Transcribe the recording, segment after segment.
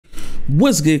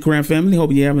What's good, Crown family?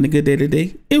 Hope you're having a good day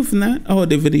today. If not, I hope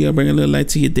the video bring a little light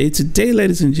to your day. Today,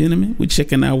 ladies and gentlemen, we're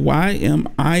checking out Why Am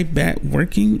I Back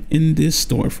Working in This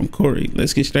Store from Cory.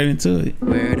 Let's get straight into it.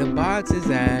 Where the boxes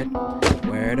at?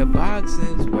 Where the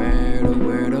boxes?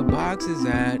 Where the boxes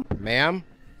at? Ma'am?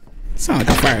 Sound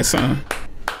like a fire song.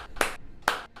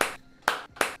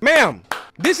 Ma'am,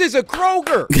 this is a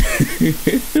Kroger.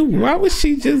 Why was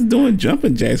she just doing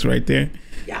jumping jacks right there?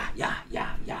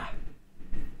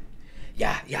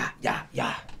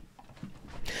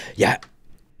 Yeah.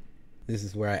 This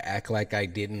is where I act like I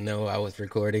didn't know I was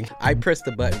recording. I press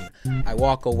the button. I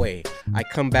walk away. I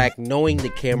come back knowing the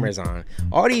camera's on.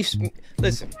 All these...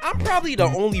 Listen, I'm probably the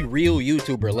only real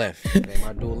YouTuber left. Okay,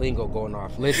 my Duolingo going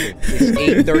off. Listen, it's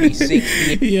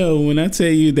 8:36. Yo, when I tell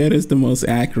you that is the most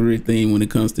accurate thing when it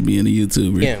comes to being a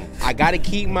YouTuber. Yeah, I gotta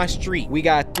keep my streak. We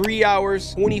got 3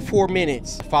 hours, 24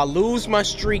 minutes. If I lose my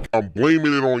streak, I'm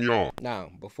blaming it on y'all. now,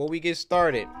 before we get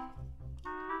started,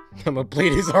 I'm gonna play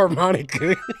this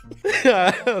harmonica.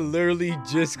 I literally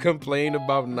just complained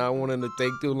about not wanting to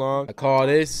take too long. I call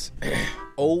this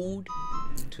Ode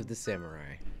to the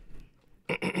Samurai.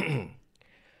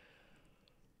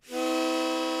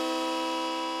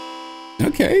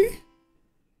 Okay.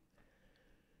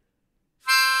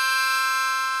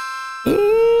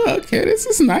 Okay, this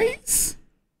is nice.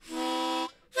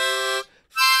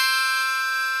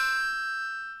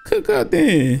 Cook up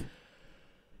then.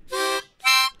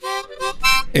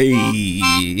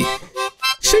 Hey.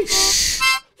 Sheesh.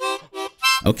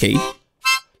 Okay.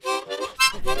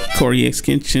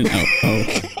 CoryxKenshin. Oh.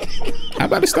 How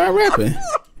about to start rapping?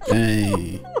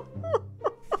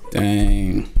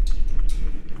 Dang.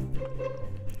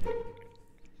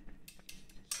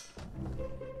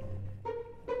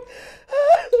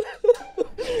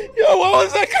 Yo, what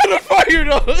was that kind of fire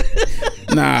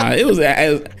though? Nah, it was.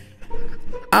 I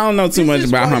don't know too much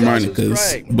about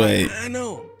harmonicas, but I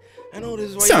know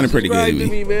this is why sounded you pretty good to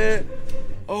subscribe me. Man.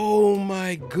 Oh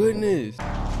my goodness.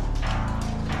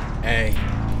 Hey,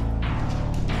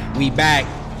 we back.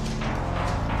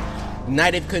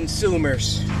 Night of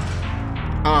consumers.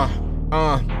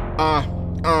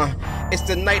 It's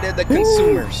the night of the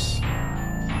consumers.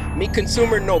 Me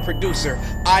consumer, no producer.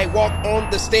 I walk on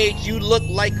the stage, you look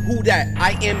like who that?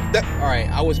 I am the... Alright,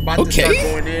 I was about to start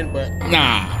going in, but...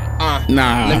 Nah.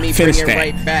 Let me bring finish it that.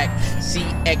 right back.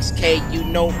 CXK, you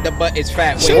know the butt is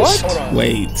fat. Wait, What? hold on.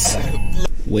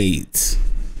 Wait.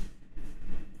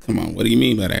 Come on, what do you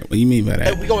mean by that? What do you mean by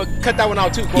that? We gonna cut that one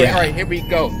out too, Cory. Yeah. Alright, here we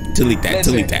go. Delete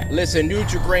that. Listen,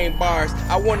 Nutri-Grain bars.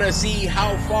 I wanna see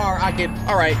how far I can...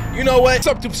 Alright, you know what? What's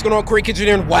up, what's going on,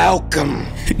 CoryxKenshin, and welcome.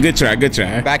 Good try.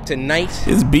 Back to Night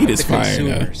This beat of is the fire,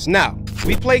 Consumers. Now,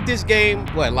 we played this game,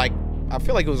 I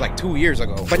feel like it was like 2 years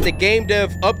ago. But the game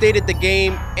dev updated the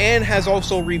game and has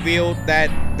also revealed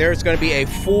that there's gonna be a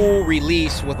full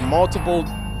release with multiple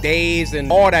days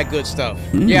and all that good stuff.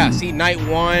 Yeah, see, night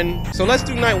 1. So let's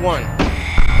do night 1.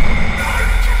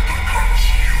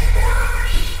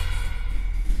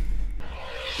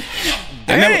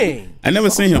 Dang! I never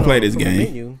seen him play this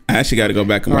game. I actually got to go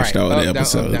back and watch all the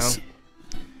episodes.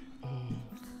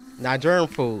 Now, germ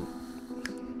food.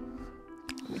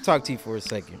 Let me talk to you for a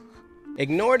second.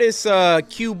 Ignore this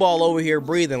cue ball over here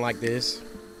breathing like this.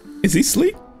 Is he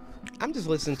asleep? I'm just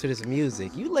listening to this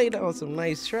music. You laid on some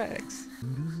nice tracks.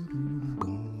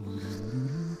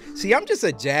 See, I'm just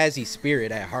a jazzy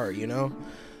spirit at heart, you know?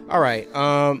 All right,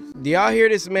 do y'all hear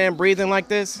this man breathing like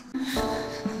this?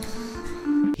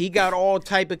 He got all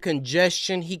type of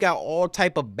congestion. He got all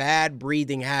type of bad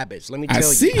breathing habits. Let me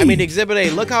tell you. I mean, Exhibit A,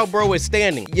 look how bro is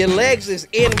standing. Your legs is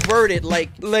inverted.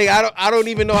 Like I don't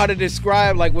even know how to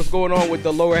describe like what's going on with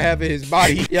the lower half of his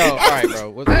body. Yo, all right, bro.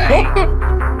 What's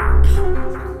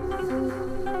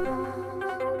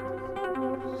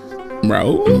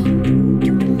Bro.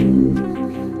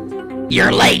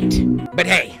 You're late. But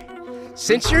hey,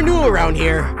 since you're new around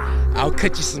here, I'll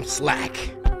cut you some slack.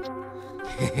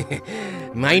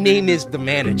 My name is the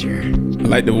manager. I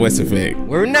like the voice effect.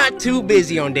 We're not too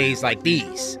busy on days like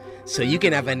these, so you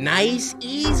can have a nice,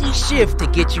 easy shift to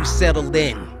get you settled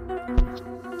in.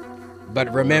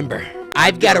 But remember,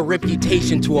 I've got a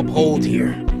reputation to uphold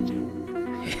here.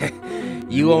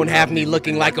 You won't have me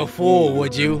looking like a fool,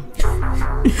 would you?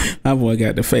 My boy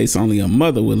got the face only a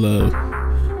mother would love.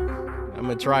 I'm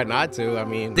gonna try not to. I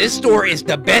mean, this store is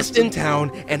the best in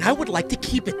town, and I would like to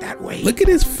keep it that way. Look at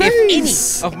his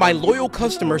face. If any of my loyal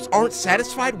customers aren't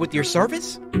satisfied with your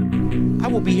service, I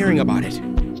will be hearing about it.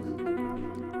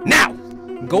 Now,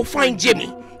 go find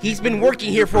Jimmy. He's been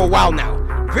working here for a while now.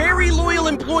 Very loyal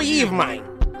employee of mine.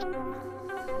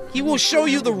 He will show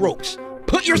you the ropes.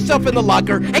 Put yourself in the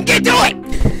locker and get to it!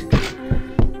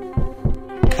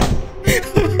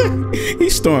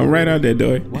 stormed right out that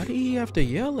door. Why did he have to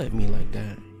yell at me like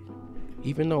that?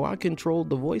 Even though I controlled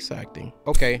the voice acting.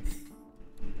 Okay.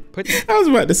 I was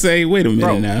about to say, wait a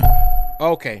minute now.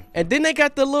 Okay. And then they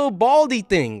got the little baldy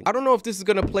thing. I don't know if this is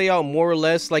going to play out more or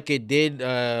less like it did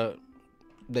the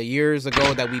years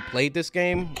ago that we played this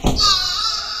game.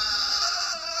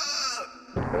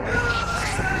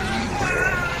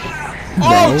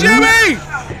 Oh, Jimmy!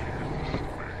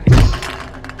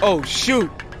 Oh, shoot.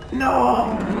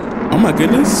 No. Oh, my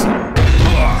goodness.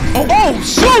 Oh,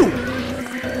 shoot!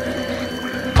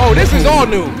 Oh, this is all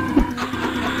new.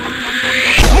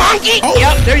 Monkey! Oh.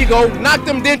 Yep, there you go. Knock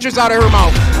them dentures out of her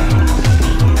mouth.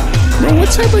 Bro,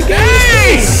 what type of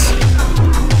game is this?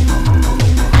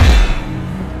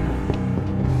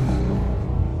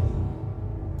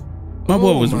 My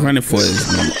boy was running for his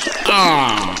mama.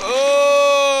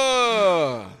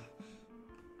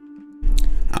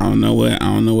 I don't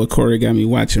know what Corey got me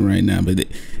watching right now, but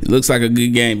it looks like a good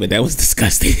game, but that was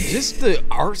disgusting. Just the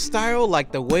art style,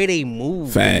 like the way they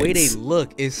move, Facts. The way they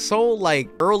look, is so like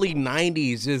early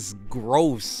 90s, just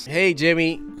gross. Hey,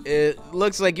 Jimmy, it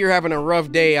looks like you're having a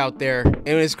rough day out there. And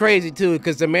it's crazy too,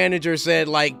 because the manager said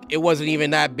like it wasn't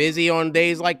even that busy on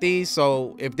days like these.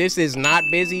 So if this is not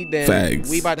busy, then Facts.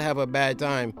 we about to have a bad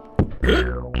time.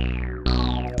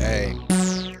 Hey.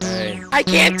 I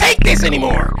can't take this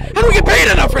anymore. I don't get paid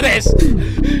enough for this.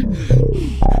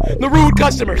 The rude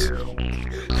customers.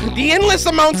 The endless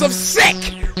amounts of sick.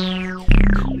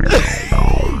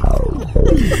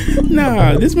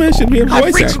 Nah, this man should be a voice actor.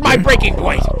 I've reached my breaking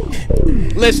point.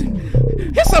 Listen,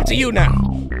 it's up to you now.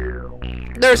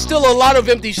 There's still a lot of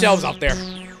empty shelves out there.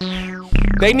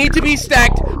 They need to be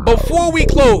stacked before we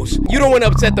close. You don't want to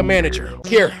upset the manager.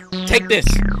 Here, take this.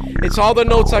 It's all the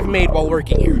notes I've made while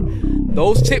working here.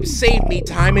 Those tips saved me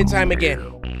time and time again.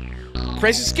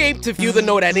 Press escape to view the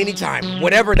note at any time,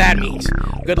 whatever that means.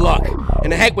 Good luck.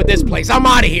 And the heck with this place. I'm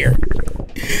out of here.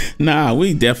 Nah,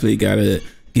 we definitely gotta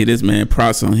get this man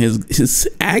props on his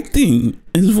acting.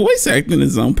 His voice acting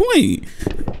is on point.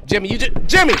 Jimmy, you just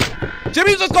gonna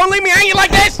leave me hanging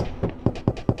like this?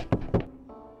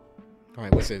 All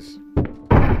right, what's this?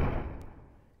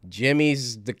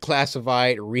 Jimmy's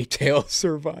Declassified Retail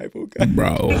Survival Guide.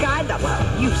 Bro. The guide that will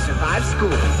help you survive school.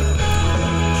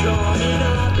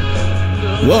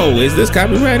 Whoa, is this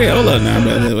copyrighted? Hold up now,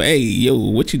 brother. Hey, yo,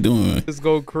 what you doing? Let's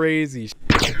go crazy.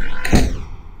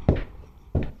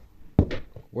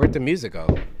 Where'd the music go?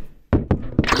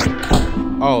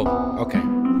 Oh, okay.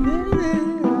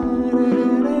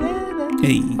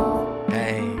 Hey.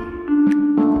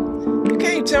 You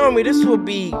can't tell me this wouldn't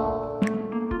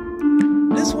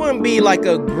be like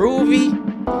a groovy.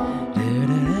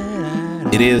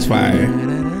 It is fire.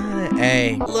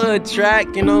 Hey, little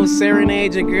track, you know,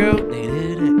 serenade your girl.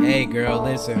 Hey, girl,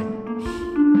 listen.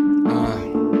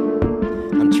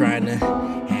 I'm trying to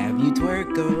have you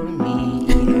twerk on me.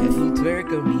 Have you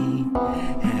twerk on me.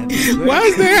 Have you twerk. Why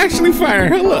is that actually fire?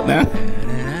 Hold up now.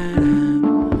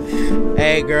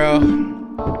 Hey, girl.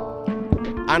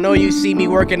 I know you see me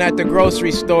working at the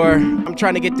grocery store. I'm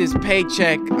trying to get this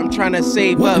paycheck. I'm trying to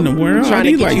save what up. In the world? I'm trying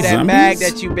to get like you that zombies? bag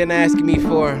that you've been asking me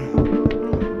for.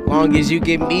 Long as you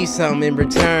give me something in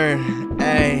return.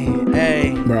 Hey.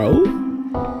 Bro.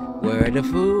 Where the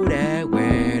food at?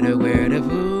 Where the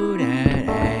food at?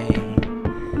 Hey.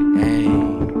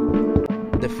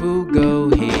 The food go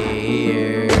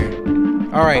here.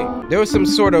 All right. There was some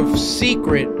sort of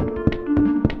secret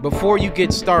before you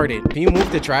get started. Can you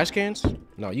move the trash cans?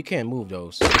 No, you can't move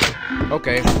those.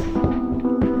 Okay.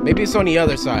 Maybe it's on the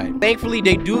other side. Thankfully,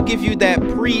 they do give you that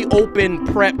pre-open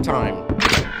prep time.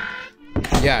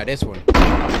 Yeah, this one.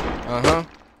 Uh-huh.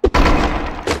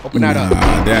 Open that up.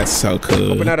 That's so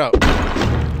cool. Open that up.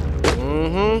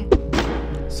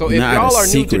 So if y'all are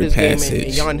new to this game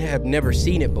and y'all have never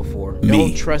seen it before,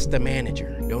 don't trust the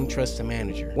manager. Don't trust the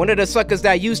manager. One of the suckers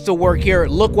that used to work here,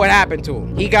 look what happened to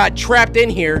him. He got trapped in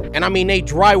here, and I mean, they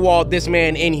drywalled this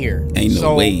man in here. Ain't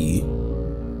no way.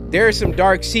 There are some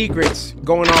dark secrets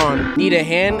going on. Need a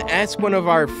hand? Ask one of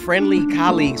our friendly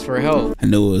colleagues for help. I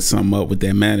knew it was something up with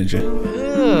that manager.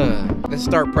 Let's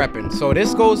start prepping. So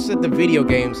this goes to the video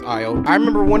games aisle. I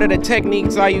remember one of the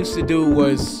techniques I used to do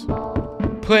was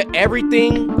put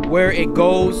everything where it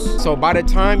goes. So by the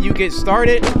time you get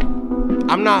started,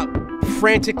 I'm not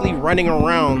frantically running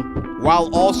around while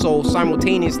also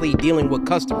simultaneously dealing with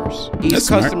customers. These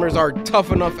customers are tough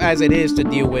enough as it is to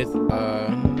deal with.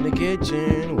 The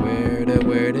kitchen, where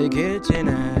the kitchen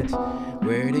at?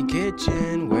 Where the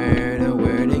kitchen, where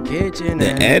the kitchen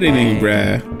at? The editing,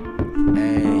 bruh.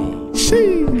 Hey.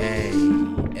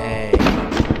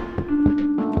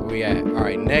 Where we at? All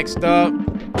right, next up,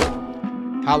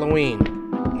 Halloween.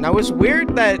 Now it's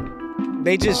weird that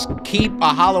they just keep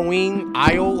a Halloween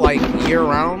aisle like year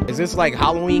round. Is this like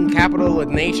Halloween capital of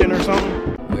the nation or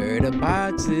something? Where the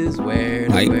boxes? Where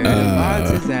the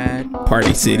boxes at?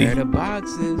 Party City. Where the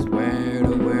boxes?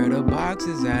 Where the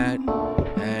boxes at?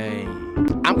 Hey,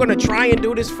 I'm gonna try and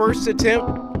do this first attempt.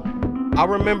 I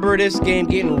remember this game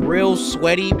getting real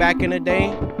sweaty back in the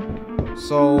day.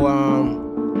 So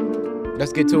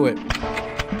let's get to it.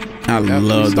 I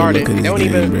love the look of this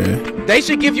game, bro. They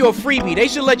should give you a freebie. They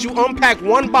should let you unpack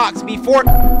one box before.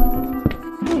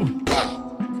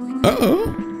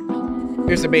 Uh-oh.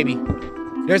 Here's a baby.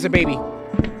 There's a baby.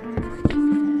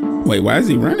 Wait, why is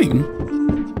he running?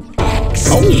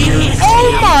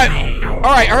 Oh my! All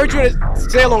right, I heard you had a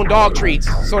sale on dog treats.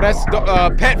 So that's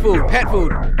pet food. Pet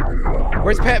food.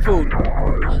 Where's pet food?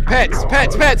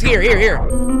 Pets. Here.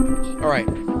 All right.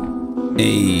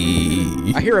 Hey.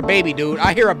 I hear a baby, dude.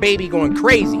 I hear a baby going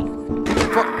crazy.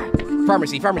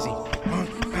 Pharmacy. Grab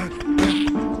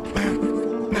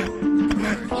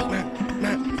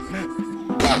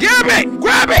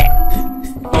it!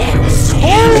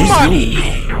 Oh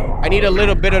my! I need a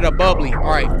little bit of the bubbly.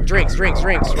 All right, drinks. Right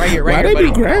here, Why here, they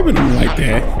be grabbing them like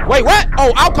that? Wait, what?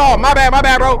 Oh, alcohol. My bad,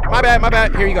 bro. My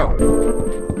bad. Here you go.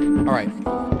 All right.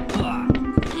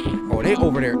 Oh, they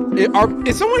over there.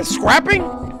 Is someone scrapping?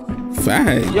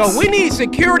 Facts. Yo, we need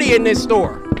security in this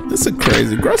store. This is a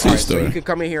crazy grocery store. So you could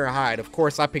come in here and hide. Of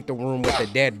course, I picked the room with the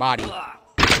dead body. All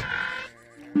right.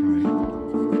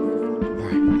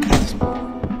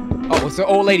 Oh, it's the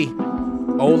old lady.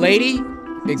 Old lady?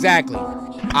 Exactly.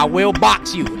 I will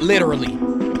box you, literally.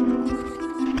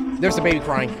 There's a baby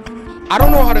crying. I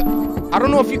don't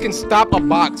know if you can stop a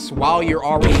box while you're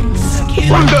already.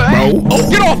 Bro. Oh,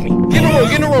 get off me. Get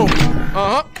in the room.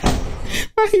 Uh-huh.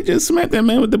 Why he just smacked that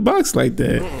man with the box like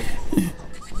that?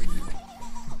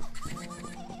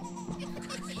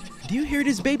 Do you hear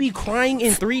this baby crying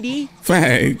in 3D?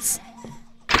 Facts.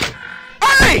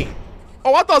 Hey!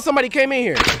 Oh, I thought somebody came in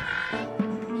here.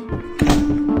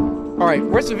 All right,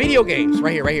 where's the video games?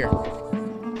 Right here.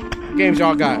 What games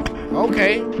y'all got?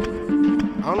 Okay. I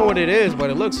don't know what it is, but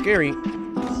it looks scary.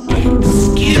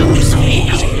 Excuse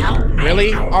me.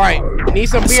 Really? All right, need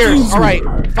some beers. All right,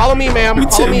 follow me, ma'am.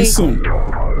 Follow me.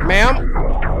 Ma'am.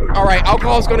 All right,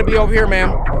 alcohol's gonna be over here,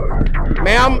 ma'am.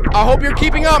 Ma'am, I hope you're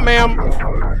keeping up, ma'am.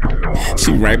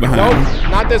 She right behind.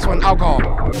 Nope, not this one. Alcohol.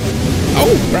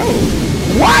 Oh, bro.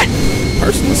 What?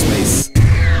 Personal space.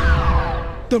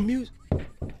 The music.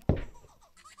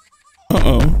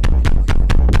 Uh-oh.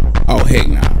 Oh, heck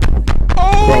nah.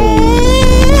 Oh!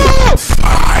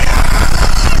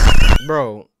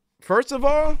 Bro, first of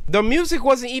all, the music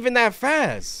wasn't even that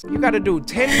fast. You gotta do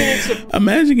 10 minutes of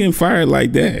Imagine getting fired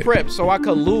like that. prep so I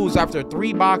could lose after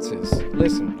 3 boxes.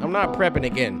 Listen, I'm not prepping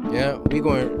again. Yeah, we're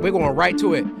going right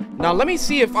to it. Now let me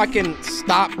see if I can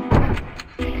stop.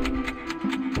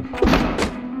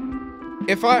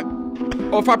 If I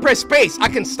press space, I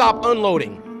can stop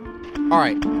unloading. All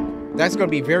right, that's gonna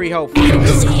be very helpful.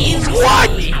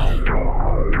 What?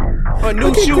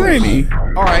 New shoes. Granny.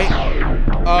 All right.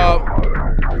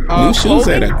 New shoes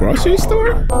at a grocery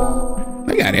store?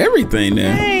 They got everything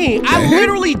there. Hey, I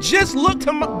literally just looked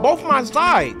to both my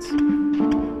sides.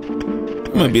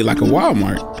 It might be like a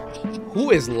Walmart.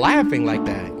 Who is laughing like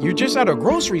that? You're just at a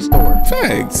grocery store.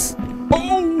 Facts.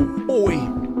 Oh boy.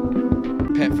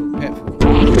 Pet food.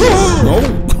 No.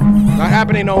 Not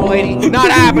happening, old lady.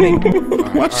 Not happening.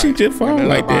 Why she just fall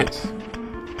like that?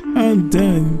 I'm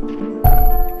done.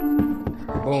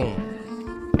 Boom.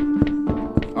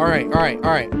 All right.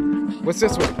 What's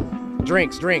this one?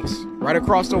 Drinks. Right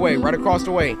across the way.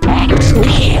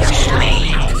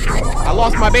 I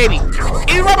lost my baby.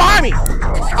 He's right behind me.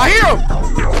 I hear him.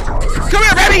 Come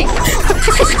here, baby.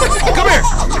 Come here.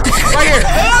 Right here.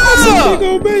 Big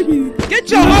old baby. Get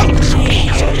your look.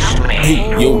 Hey,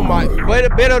 yo, my.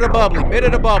 Bit of the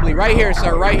bubbly. Right here,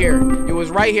 sir. Right here. It was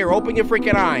right here. Open your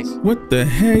freaking eyes. What the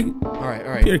heck? All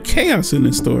right. There's chaos in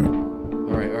this store.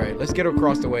 All right. Let's get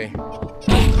across the way.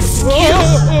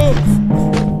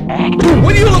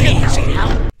 What are you looking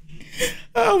at?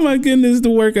 Oh my goodness,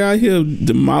 the work out here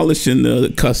demolishing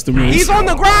the customers. He's on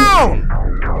the ground.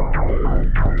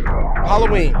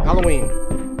 Halloween.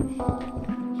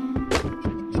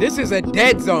 This is a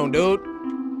dead zone, dude.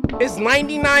 It's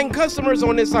 99 customers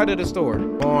on this side of the store.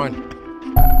 Go on.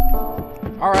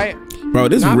 All right. Bro,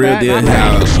 this is real deal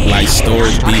how like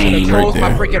stores be close right my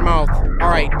there. freaking mouth. All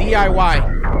right,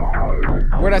 DIY.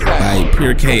 Where that's at? Like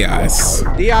pure chaos.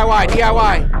 DIY.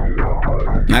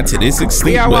 Not to this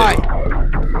extent, DIY. but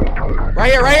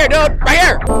Right here, dude. Right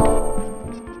here.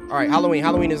 All right,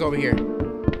 Halloween is over here.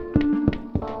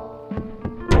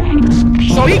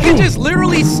 So So he can just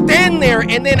literally stand there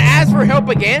and then ask for help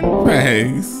again?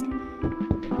 Thanks.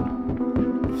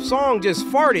 Song just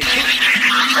farted.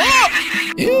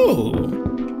 Oh!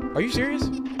 Ew. Are you serious?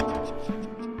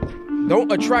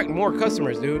 Don't attract more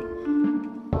customers, dude.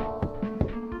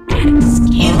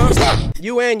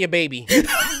 You and your baby.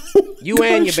 You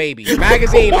and your baby.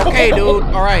 Magazine. Okay, dude.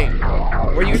 All right.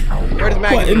 Where's the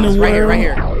magazine? What in the Right here, world? right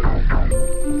here.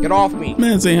 Get off me.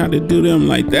 Man, saying how to do them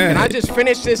like that. Can I just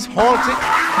finish this haunted?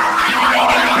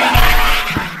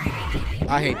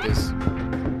 I hate this.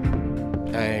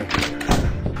 Hey.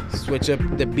 Switch up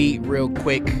the beat real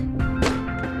quick.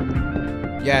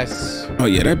 Yes. Oh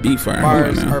yeah, that beat fire.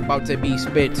 Bars are about to be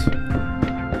spit.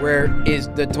 Where is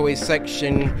the toy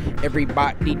section?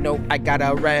 Everybody know I got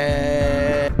a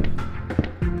red.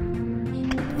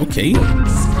 Okay.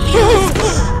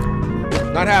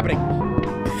 Not happening.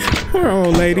 Poor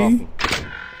old lady.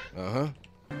 Uh-huh.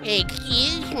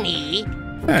 Excuse me.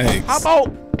 Thanks. How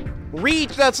about read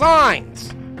the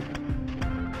signs?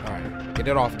 All right, get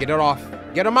it off, get it off.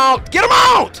 Get him out, get him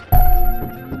out!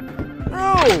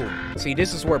 Bro! See,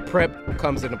 this is where prep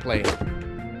comes into play.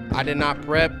 I did not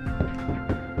prep,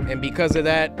 and because of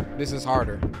that, this is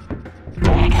harder.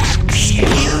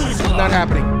 Not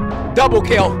happening. Double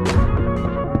kill.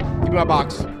 Give me my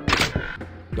box.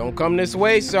 Don't come this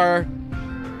way, sir.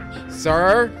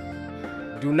 Sir,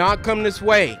 do not come this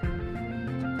way.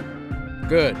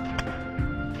 Good.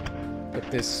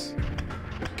 Put this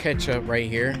ketchup right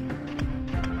here.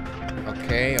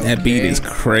 Okay, okay. That beat is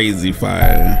crazy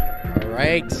fire. All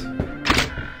right.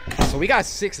 So we got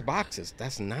 6 boxes.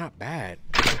 That's not bad.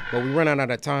 But we run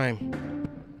out of time.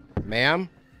 Ma'am?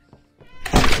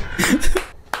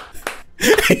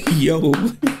 Yo.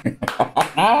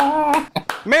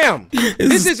 Ma'am,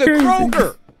 this is a crazy.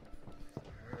 Kroger.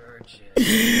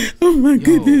 Oh my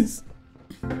goodness.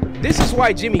 This is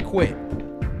why Jimmy quit.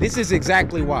 This is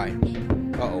exactly why.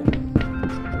 Uh-oh.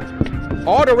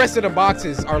 All the rest of the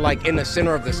boxes are like in the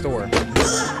center of the store.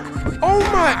 Oh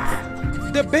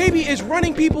my! The baby is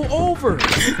running people over.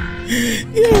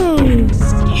 Yo.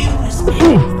 Excuse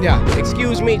me. Yeah,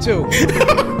 excuse me too.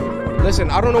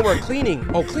 Listen, I don't know where cleaning.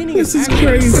 Oh, cleaning This is actually-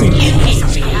 crazy.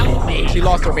 Excuse me. Help me. She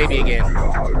lost her baby again.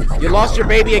 You lost your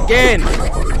baby again.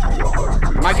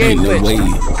 My game Ain't no way.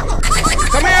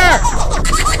 glitched. Come here!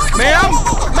 Ma'am!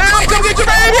 Ma'am, come get your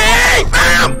baby!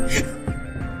 Ma'am!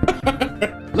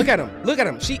 Look at him. Look at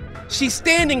him. She's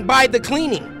standing by the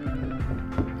cleaning.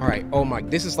 All right. Oh my.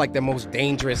 This is like the most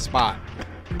dangerous spot.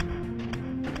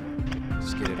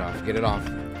 Just get it off. Get it off.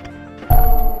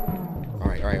 All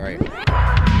right. All right. All right.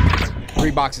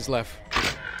 3 boxes left.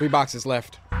 3 boxes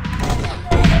left.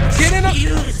 Get in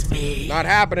Excuse me. Not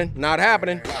happening. Not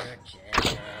happening.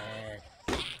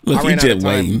 Look, I he ran out of just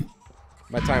time. waiting.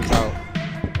 My time's out.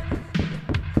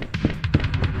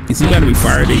 Is he about to be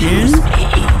fired again?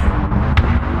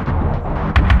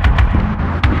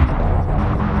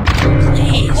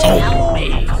 Please help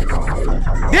me.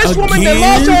 This woman that Again?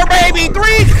 lost her baby. 3.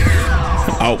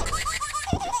 Oh.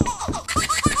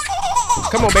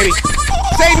 Come on, baby.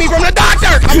 Save me from the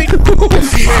doctor. I mean,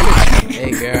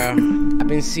 hey, girl. I've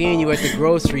been seeing you at the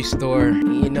grocery store.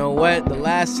 You know what? The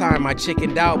last time I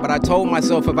chickened out, but I told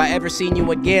myself if I ever seen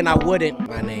you again, I wouldn't.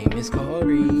 My name is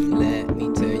Cory. Let me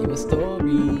tell you a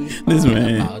story. This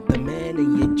man. About the man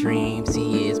of your dreams.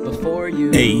 He is before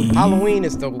you. Hey. Halloween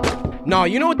is the... No,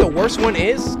 you know what the worst one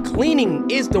is? Cleaning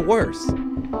is the worst.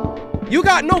 You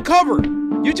got no cover.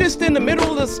 You just in the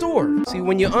middle of the store. See,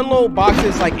 when you unload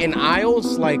boxes like in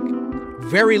aisles, like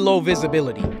very low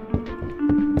visibility.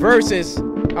 Versus,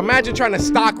 imagine trying to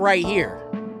stock right here.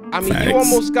 I mean, Facts. you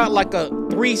almost got like a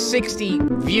 360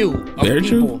 view of Very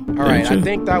people. true. All Very right, true. I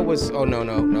think that was, oh no.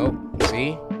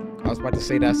 See? I was about to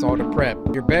say that's all the prep.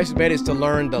 Your best bet is to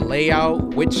learn the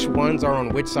layout, which ones are on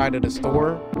which side of the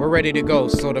store. We're ready to go.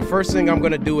 So the first thing I'm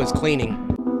gonna do is cleaning.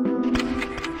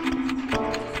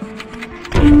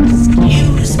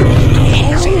 Excuse me.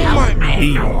 Help me.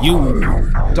 Hey,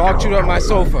 you. Dog chewed up my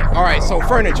sofa. All right, so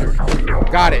furniture.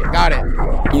 Got it.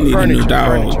 You need a new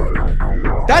dog.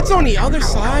 Furniture. That's on the other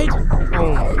side?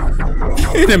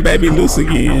 Oh. And then baby loose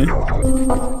again.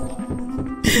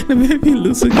 The baby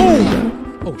loose again.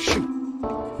 Oh shoot.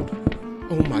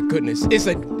 Oh my goodness. It's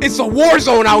a war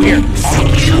zone out here.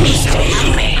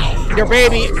 Your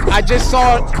baby, I just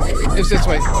saw it. It's this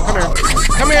way.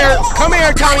 Come here. Come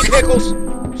here, Tommy Pickles.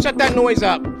 Shut that noise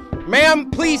up. Ma'am,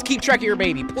 please keep track of your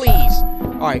baby, please.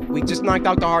 All right, we just knocked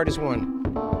out the hardest one.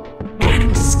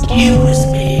 Excuse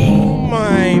me. Oh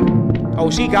my.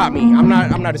 Oh, she got me. I'm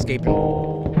not escaping.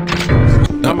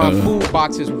 Now my food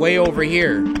box is way over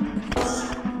here.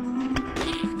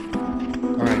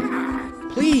 All right.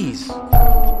 Please. please.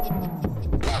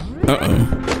 Uh-oh.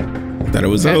 Thought it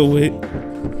was over with.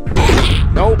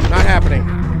 Nope, not happening.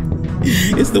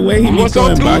 It's the way he be want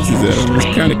some throwing too? boxes at him. It's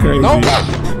kind of crazy. Nope.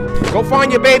 Go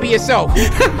find your baby yourself.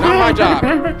 Not my job.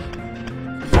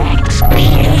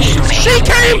 She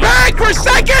came back for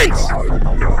seconds!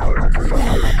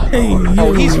 Hey,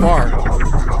 Oh, he's far.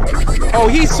 Oh,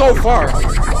 he's so far.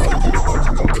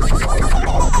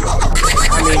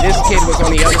 I mean, this kid was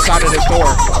on the other side of the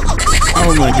door.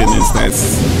 Oh my goodness,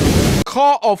 that's...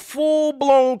 Caught a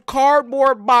full-blown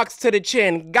cardboard box to the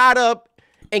chin, got up,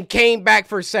 and came back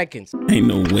for seconds. Ain't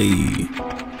no way.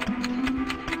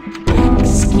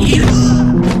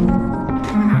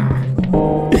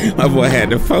 My boy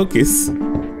had to focus.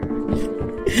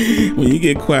 When you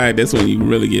get quiet, that's when you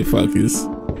really get focused.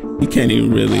 You can't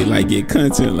even really like get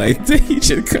content like that. You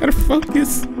just gotta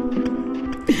focus.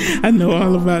 I know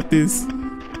all about this.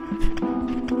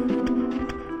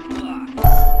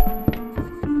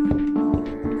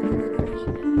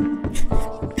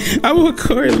 I want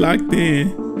Cory locked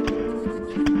in.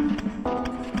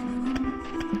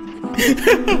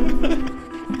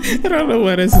 I don't know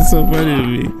why this is so funny to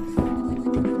me.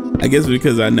 I guess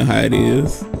because I know how it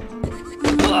is.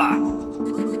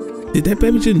 Did that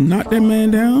baby just knock that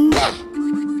man down?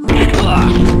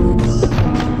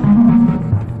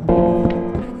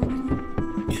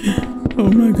 Oh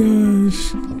my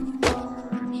gosh.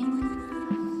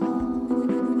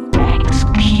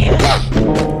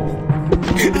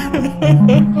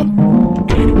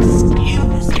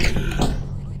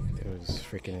 It was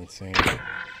freaking insane.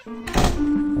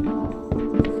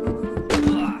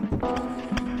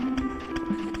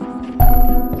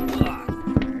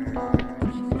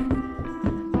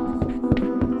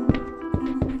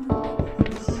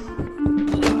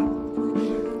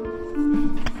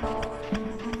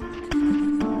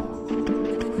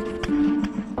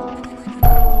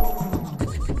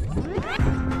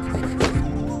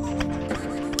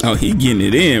 Oh, he getting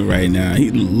it in right now. He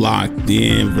locked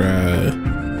in, bruh.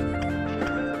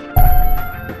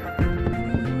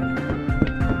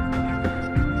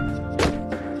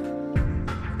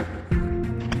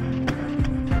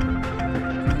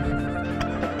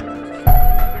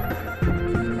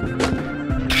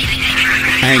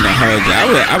 I ain't gonna hold you. I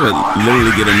would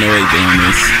literally get annoyed doing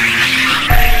this.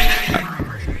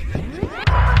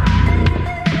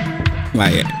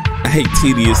 Like, I hate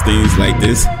tedious things like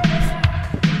this.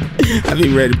 I be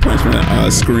ready to punch my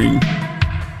screen.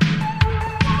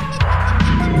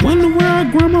 What in the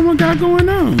world grandmama got going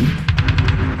on?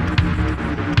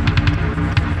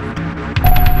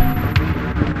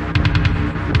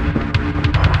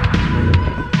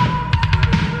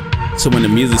 So when the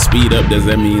music speed up, does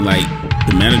that mean like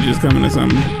the manager's coming or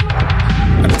something?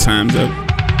 Or the time's up?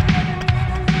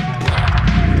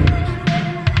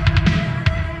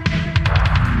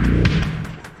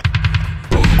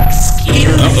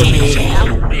 Help me.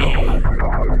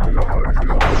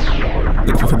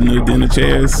 Looking for the new dinner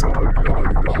chairs.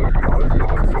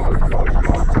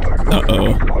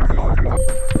 Uh-oh.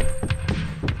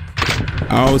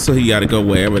 Oh, so he gotta go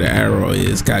wherever the arrow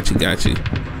is. Gotcha, gotcha.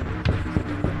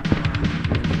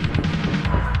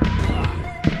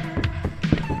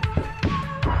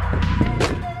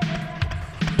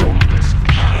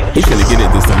 He's gonna get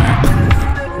it this time.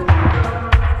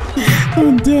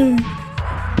 I'm dead.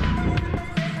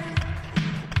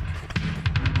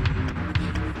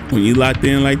 When you locked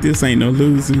in like this, ain't no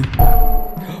losing.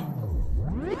 I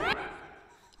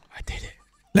did it.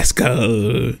 Let's go.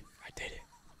 I did it.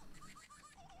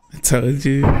 I told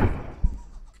you.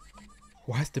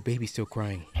 Why is the baby still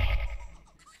crying?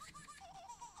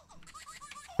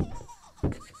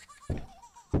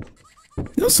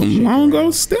 There's some long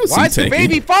old steps. Why is the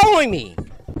baby following me?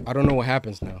 I don't know what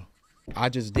happens now. I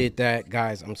just did that.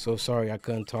 Guys, I'm so sorry I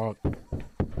couldn't talk.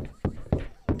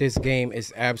 This game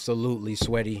is absolutely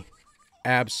sweaty.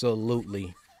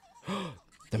 Absolutely.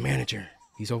 The manager.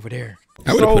 He's over there.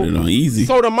 I would have put it on easy.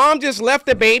 So the mom just left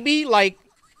the baby? Like,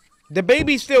 the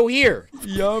baby's still here.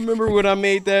 Y'all remember when I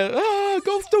made that? Ah,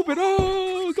 go stupid.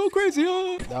 Ah, go crazy.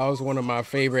 Ah. That was one of my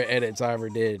favorite edits I ever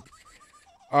did.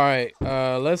 All right,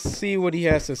 let's see what he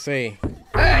has to say.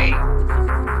 Hey.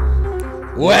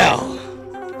 Well,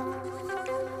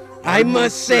 I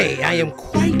must say I am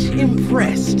quite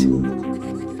impressed.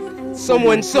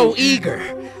 Someone so eager,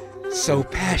 so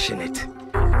passionate.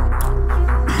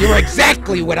 You're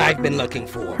exactly what I've been looking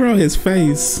for. Bro, his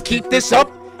face. Keep this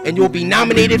up, and you'll be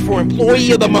nominated for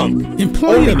Employee of the Month.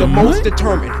 Employee Only of the the most month?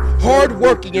 determined,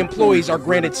 hard-working employees are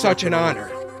granted such an honor.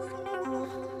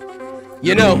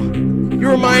 You know, you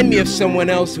remind me of someone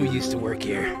else who used to work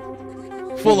here.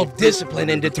 Full of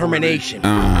discipline and determination.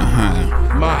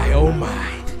 My, oh my.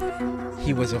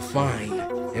 He was a fine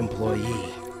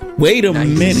employee. Wait a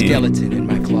minute. Skeleton in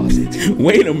my closet.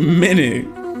 Wait a minute.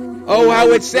 Oh, how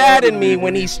it saddened me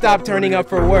when he stopped turning up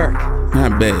for work. I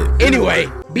bet. Anyway,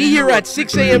 be here at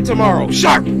 6 a.m. tomorrow.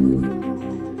 Sharp.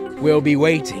 We'll be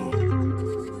waiting.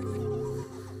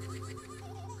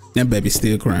 That baby's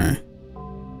still crying.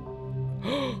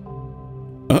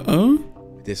 Uh-oh.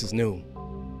 This is new.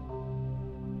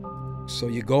 So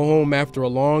you go home after a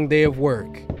long day of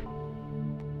work,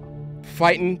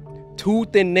 fighting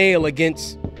tooth and nail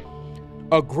against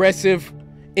aggressive,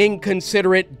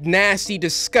 inconsiderate, nasty,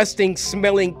 disgusting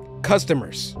smelling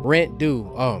customers. Rent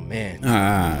due. Oh man.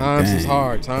 Times is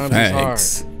hard. Times is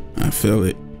hard. I feel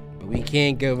it. But we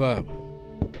can't give up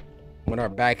when our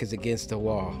back is against the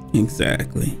wall.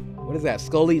 Exactly. What is that?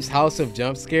 Scully's House of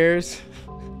Jump Scares?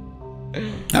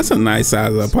 That's a nice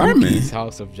size apartment. Spooky's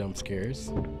House of Jump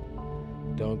Scares.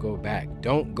 Don't go back.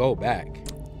 Don't go back.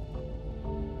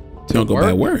 Don't go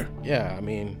back where? Yeah, I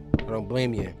mean, I don't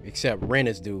blame you, except rent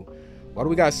is due. Why do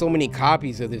we got so many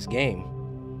copies of this game?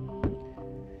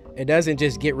 It doesn't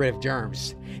just get rid of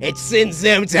germs. It sends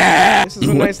them to hell. This is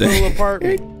a nice little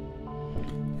apartment.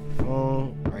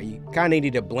 Alright, you kind of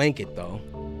need a blanket, though.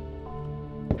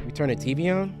 We turn the TV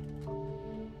on?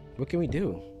 What can we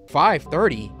do?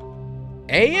 5:30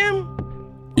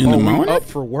 a.m.? In the morning? Up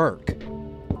for work.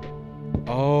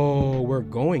 Oh, we're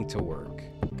going to work.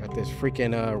 Got this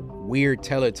freaking weird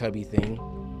Teletubby thing.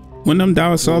 When them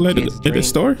dolls saw at the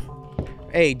store?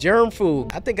 Hey, germ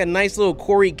food. I think a nice little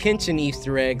CoryxKenshin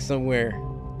Easter egg somewhere.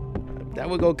 That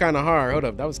would go kind of hard. Hold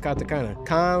up, that was katakana.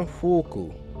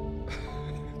 Kanfuku.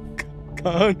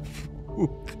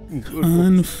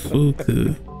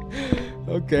 Kanfuku.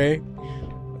 Okay.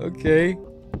 Okay.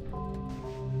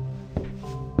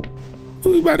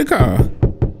 Who you about to call?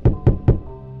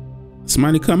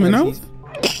 Somebody coming out?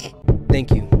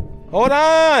 Thank you. Hold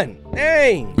on.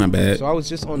 Dang. My bad. So I was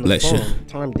just on the Bless phone. you.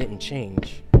 Time didn't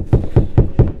change.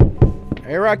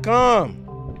 Here I come.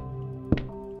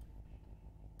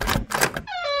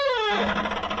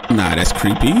 Nah, that's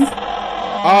creepy.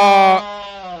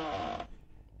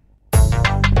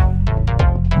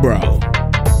 Bro.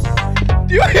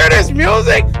 Do you hear this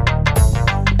music?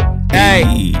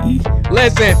 Hey,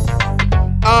 listen.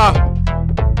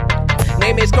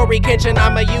 Name is CoryxKenshin,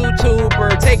 I'm a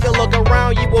YouTuber. Take a look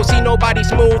around, you will see nobody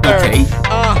smoother. Okay.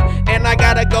 And I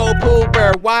gotta go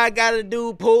pooper. Why I gotta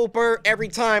do pooper every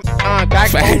time?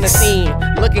 Back on the scene,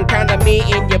 looking kinda mean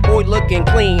and your boy looking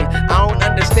clean. I don't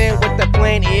understand what the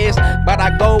plan is, but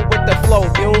I go with the flow.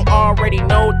 You already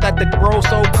know that the bro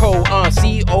so cold.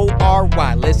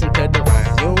 C-O-R-Y, listen to the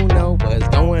rhyme. You know what's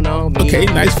going on. Okay,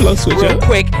 nice flow switch real up.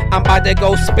 Quick, I'm about to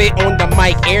go spit on the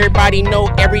mic. Everybody know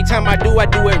every time I do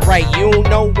it right. You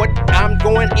know what I'm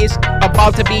going, it's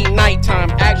about to be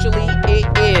nighttime. Actually, it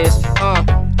is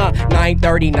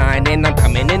 9:39 and I'm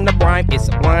coming in the rhyme. It's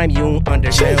sublime, you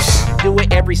understand. I do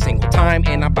it every single time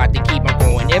and I'm about to keep on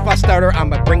going. If I stutter,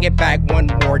 I'ma bring it back one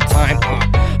more time.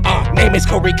 Name is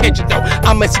CoryxKenshin though.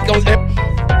 I'ma go.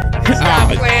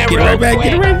 Stop playing get real right back,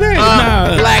 quick. get right back.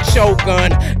 Nah. Black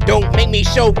Shogun, don't make me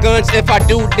show guns. If I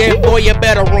do, then boy, you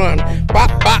better run.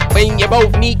 Bop, bop, bang, you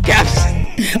both kneecaps.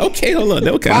 Okay, hold on.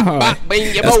 That was kind of hard. Bop, bop,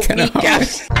 bang, you both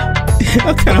kneecaps.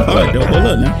 That's kind of hard, though. Hold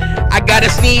on now. I gotta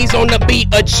sneeze on the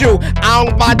beat of chew. I'm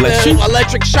about to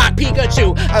electric shock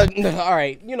Pikachu. All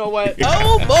right, you know what?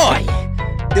 Oh boy,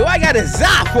 do I got a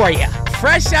za for you?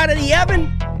 Fresh out of the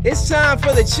oven? It's time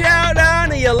for the chow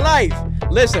down of your life.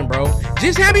 Listen, bro,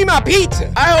 just hand me my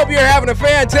pizza. I hope you're having a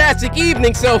fantastic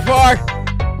evening so far.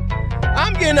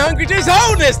 I'm getting hungry just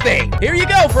hold this thing. Here you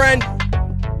go, friend.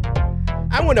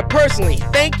 I want to personally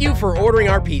thank you for ordering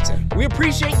our pizza. We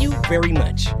appreciate you very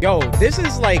much. Yo, this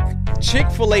is like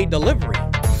Chick-fil-A delivery.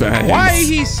 Thanks. Why is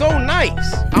he so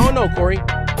nice? I don't know, Corey.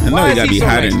 I know you gotta be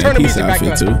hot in that pizza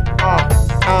outfit too.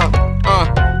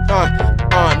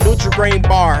 Nutri-Grain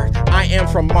bar. I am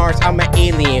from Mars. I'm an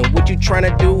alien. What you trying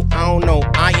to do? I don't know.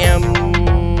 I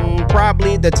am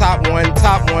probably the top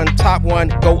one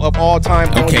go of all time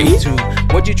on YouTube.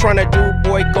 What you trying to do,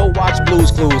 boy? Go watch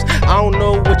Blue's Clues. I don't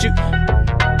know what you.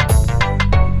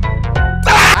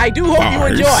 I do hope you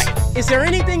enjoy. Is there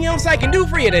anything else I can do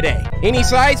for you today? Any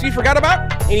sides we forgot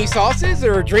about? Any sauces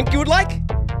or a drink you would like?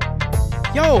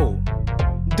 Yo,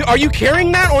 are you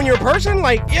carrying that on your person?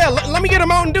 Like, yeah, let me get a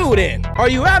Mountain Dew then. Are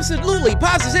you absolutely,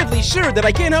 positively sure that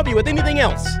I can't help you with anything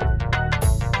else?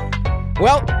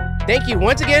 Well, thank you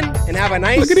once again and have a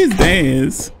nice... Look at his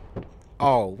dance.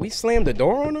 Oh, we slammed the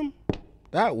door on him?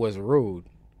 That was rude.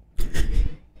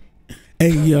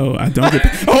 Hey, yo, I don't get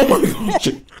paid. Oh my gosh.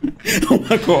 Oh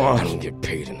my gosh. I don't get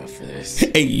paid enough for this. ridiculous.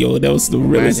 Hey, yo, that was the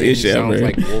realest issue ever. Sounds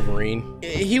like Wolverine.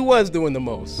 He was doing the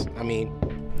most. I mean,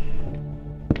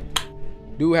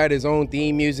 dude had his own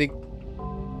theme music.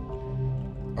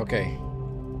 Okay.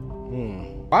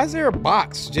 Why is there a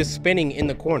box just spinning in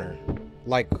the corner?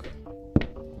 Like,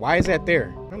 why is that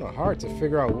there? Kind of hard to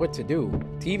figure out what to do.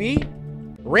 TV?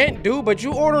 Rent, dude, but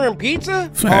you ordering pizza?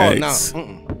 Facts. Oh,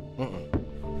 no.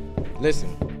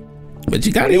 Listen. But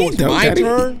you gotta eat, though. My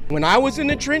turn. When I was in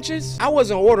the trenches, I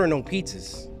wasn't ordering no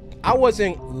pizzas. I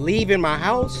wasn't leaving my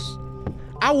house.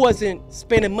 I wasn't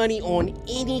spending money on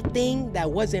anything that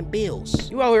wasn't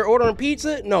bills. You out here ordering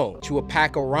pizza? No. Get you a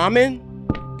pack of ramen,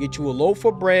 get you a loaf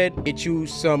of bread, get you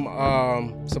some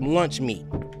lunch meat.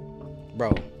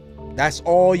 Bro, that's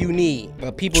all you need.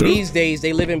 But people these days,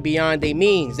 they living beyond their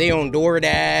means. They on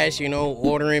DoorDash, you know,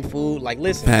 ordering food. Like,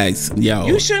 listen. Facts, yo.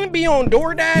 You shouldn't be on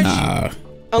DoorDash. Nah.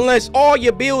 Unless all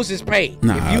your bills is paid.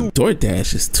 Nah,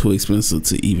 DoorDash is too expensive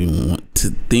to even want to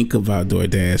think about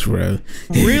DoorDash, bro.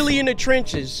 Really in the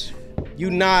trenches,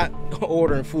 you not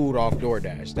ordering food off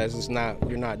DoorDash. That's just not,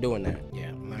 you're not doing that.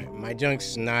 Yeah, my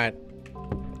junk's not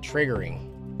triggering.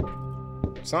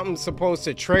 Something's supposed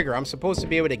to trigger. I'm supposed to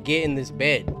be able to get in this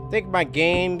bed. I think my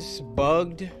game's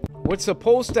bugged. What's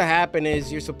supposed to happen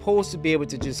is you're supposed to be able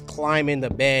to just climb in the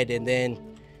bed and then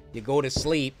you go to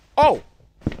sleep. Oh!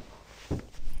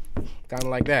 Kind of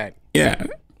like that. Yeah.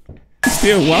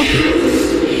 Still walking.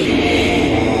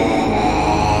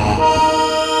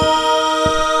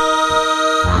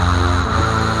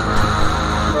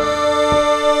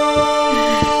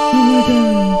 Oh my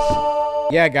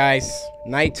gosh. Yeah, guys.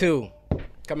 Night 2.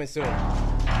 Coming soon.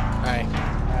 Alright.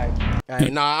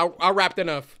 Nah, I wrapped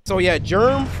enough. So yeah,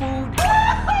 germ food.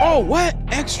 Oh, what?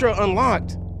 Extra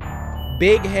unlocked.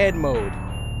 Big head mode.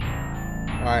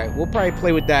 Alright, we'll probably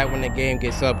play with that when the game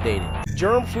gets updated.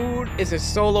 Germ food is a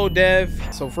solo dev,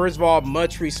 so first of all,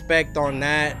 much respect on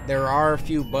that. There are a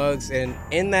few bugs, and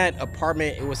in that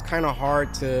apartment, it was kind of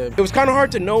hard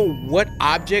to know what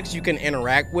objects you can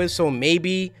interact with. So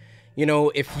maybe, you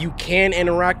know, if you can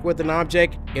interact with an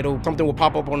object, something will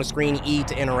pop up on the screen, E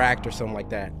to interact or something like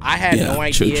that. I had no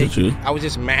idea. True. I was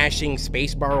just mashing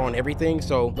spacebar on everything,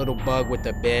 so little bug with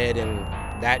the bed and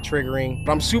that triggering.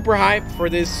 But I'm super hyped for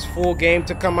this full game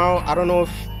to come out. I don't know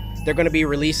if they're gonna be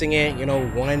releasing it, you know,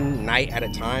 one night at a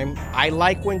time. I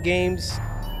like when games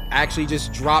actually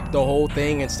just drop the whole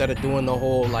thing instead of doing the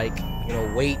whole, like, you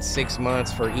know, wait 6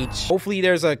 months for each. Hopefully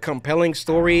there's a compelling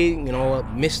story, you know, a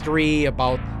mystery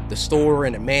about the store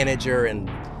and the manager and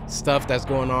stuff that's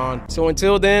going on. So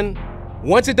until then,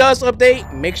 once it does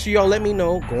update, make sure y'all let me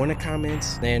know. Go in the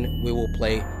comments, then we will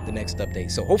play the next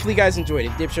update. So hopefully you guys enjoyed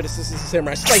it. Dipshit, this is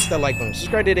Samurai. Slice that like button.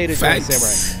 Subscribe today to join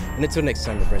Samurai. And until next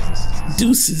time, my brothers and sisters.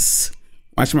 Deuces.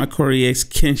 Watch my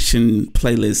CoryxKenshin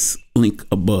playlist link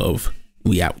above.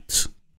 We out.